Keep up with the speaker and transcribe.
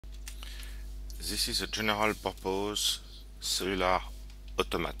This is a general purpose cellular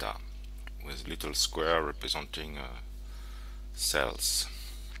automata with little square representing cells.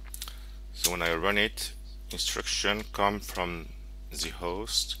 So when I run it, instruction come from the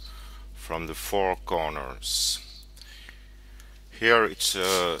host from the four corners. Here it's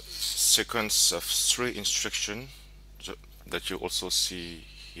a sequence of 3 instructions that you also see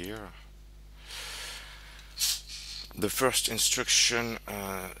here. The first instruction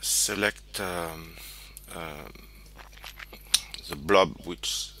select the blob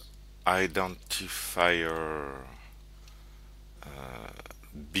which identifier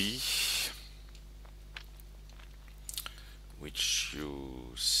B, which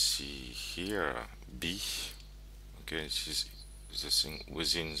you see here, B. Okay, this is the thing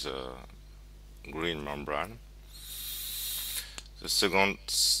within the green membrane. The second,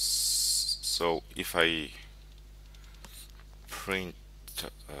 so if I print the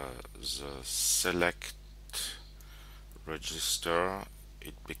select register,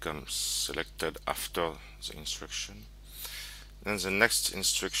 it becomes selected after the instruction. Then the next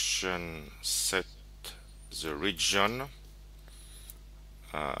instruction set the region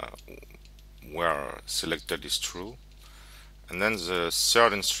where selected is true, and then the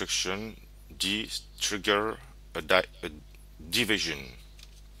third instruction D trigger a division.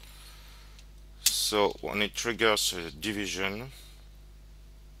 So when it triggers a division,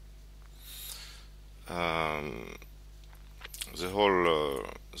 the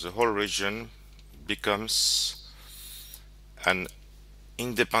whole region becomes an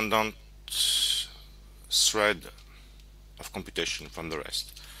independent thread of computation from the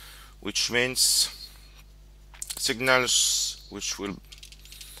rest, which means signals which will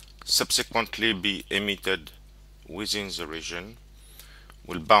subsequently be emitted within the region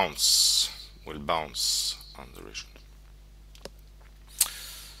will bounce on the region.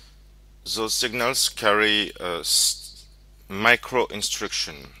 Those signals carry a micro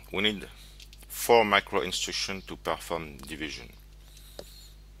instruction. We need 4 micro instructions to perform division.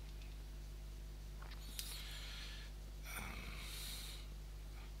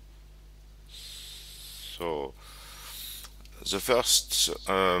 So the first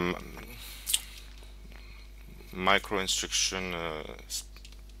micro instruction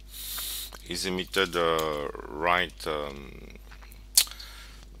is emitted right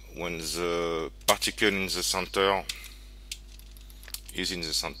when the particle in the center is in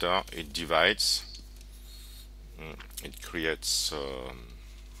the center. It divides, it creates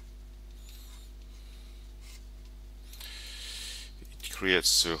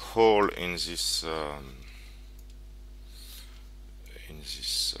a hole in this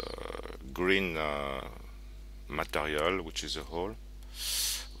green material, which is a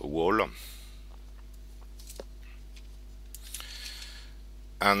wall,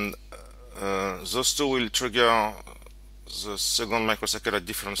 and those two will trigger the second microcycle at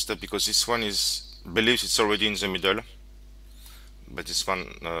different steps, because this one believes it's already in the middle, but this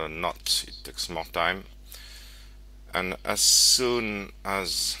one not. It takes more time, and as soon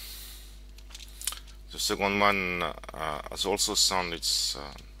as the second one has also sound its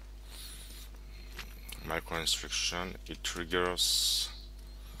micro instruction, it triggers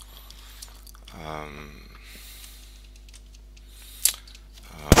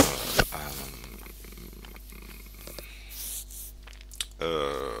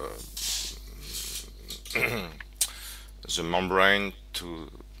the membrane to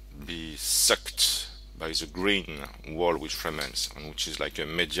be sucked by the green wall which remains, and which is like a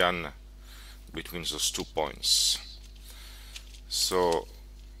median between those 2 points. So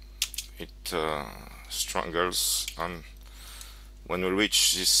it strangles, and when we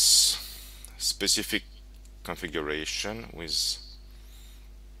reach this specific configuration with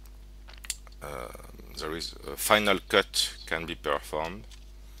there is a final cut can be performed,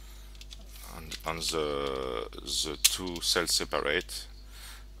 and the two cells separate,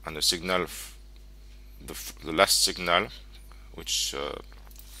 and the signal, the last signal, which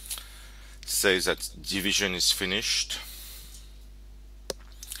says that division is finished,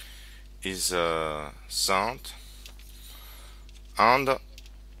 is sound, and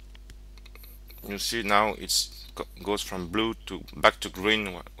you see now it goes from blue to back to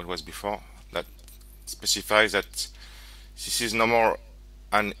green, what was before. That specifies that this is no more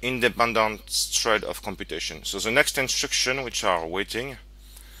an independent thread of computation. So the next instruction which are waiting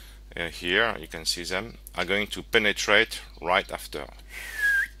here, you can see them, are going to penetrate right after.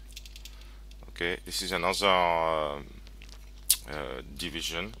 Okay, this is another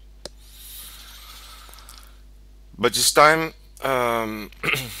division, but this time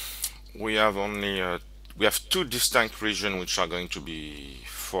we have 2 distinct regions which are going to be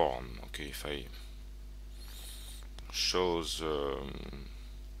formed. Okay, if I show the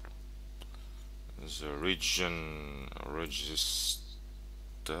region register,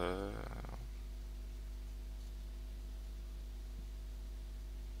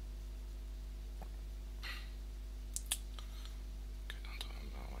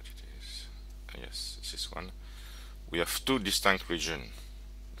 yes, this is one. We have two distinct regions.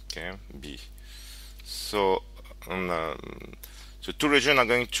 Okay, B. So the two regions are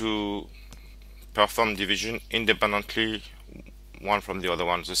going to perform division independently, one from the other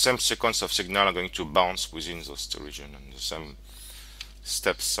one. The same sequence of signal are going to bounce within those two regions, and the same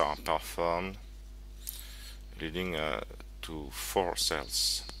steps are performed, leading to 4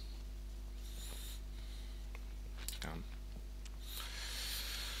 cells.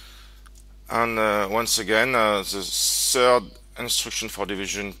 And once again, the third instruction for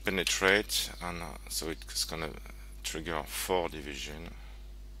division penetrate, and so it's gonna trigger 4 division.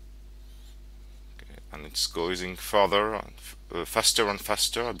 Okay, and it's going further, faster and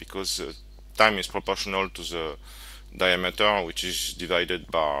faster, because time is proportional to the diameter, which is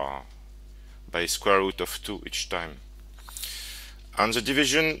divided by square root of 2 each time. And the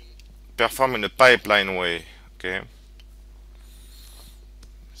division performed in a pipeline way. Okay.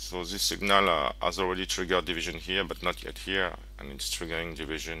 So this signal has already triggered division here, but not yet here, and it's triggering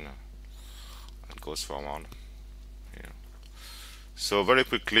division and goes forward here. So very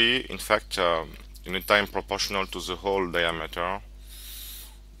quickly, in fact, in a time proportional to the whole diameter,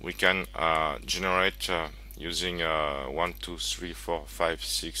 we can generate using 1, 2, 3, 4, 5,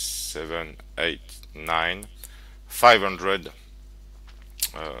 6, 7, 8, 9, 500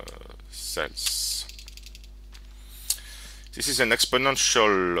 cells. This is an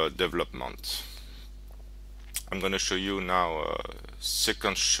exponential development. I'm going to show you now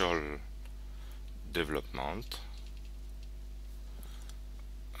sequential development.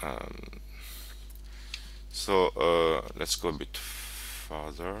 So let's go a bit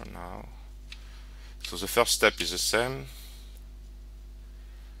further now. So the first step is the same,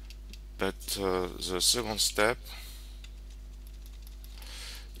 but the second step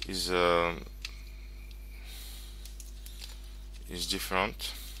is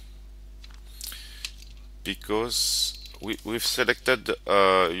different, because we've selected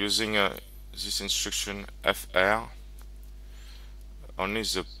using this instruction FR only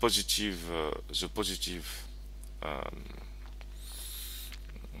the positive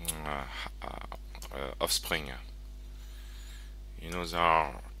offspring. You know, there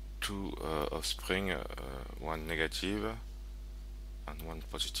are two offspring, one negative and one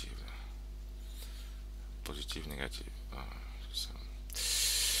positive. Positive, negative.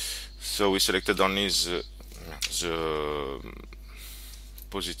 So we selected only the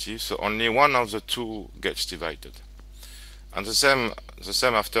positive, so only one of the two gets divided. And the same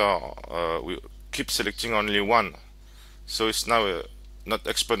after we keep selecting only one. So it's now not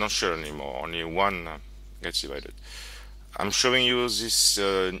exponential anymore, only one gets divided. I'm showing you this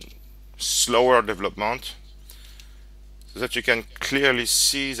slower development so that you can clearly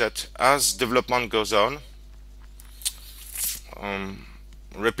see that as development goes on,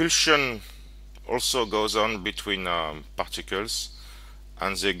 repulsion also goes on between particles,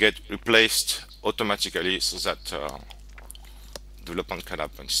 and they get replaced automatically, so that development can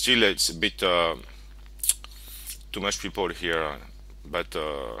happen. Still, it's a bit too much people here, but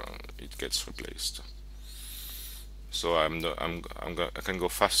it gets replaced. So I can go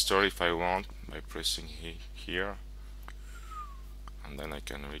faster if I want by pressing here, and then I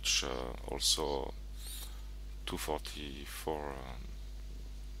can reach also 244.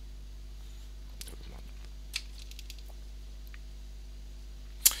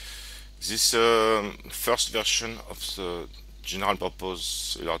 This first version of the general purpose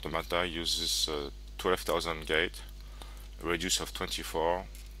cellular automata uses 12,000 gate, a radius of 24.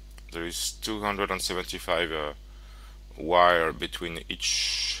 There is 275 wire between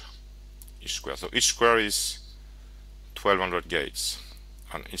each square. So each square is 1200 gates,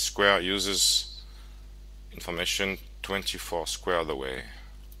 and each square uses information 24 squared away.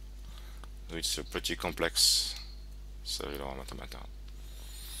 So it's a pretty complex cellular automata.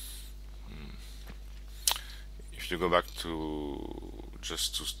 If you go back to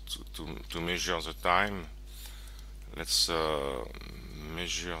just to measure the time, let's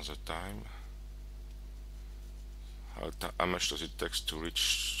measure the time. How much does it take to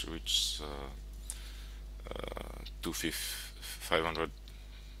reach 512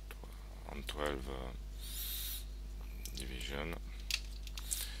 division?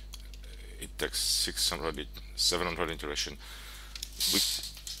 It takes 700 iteration.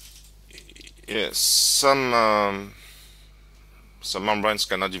 Yes, some Some membranes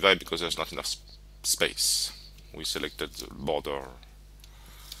cannot divide because there's not enough space. We selected the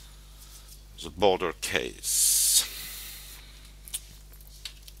border case.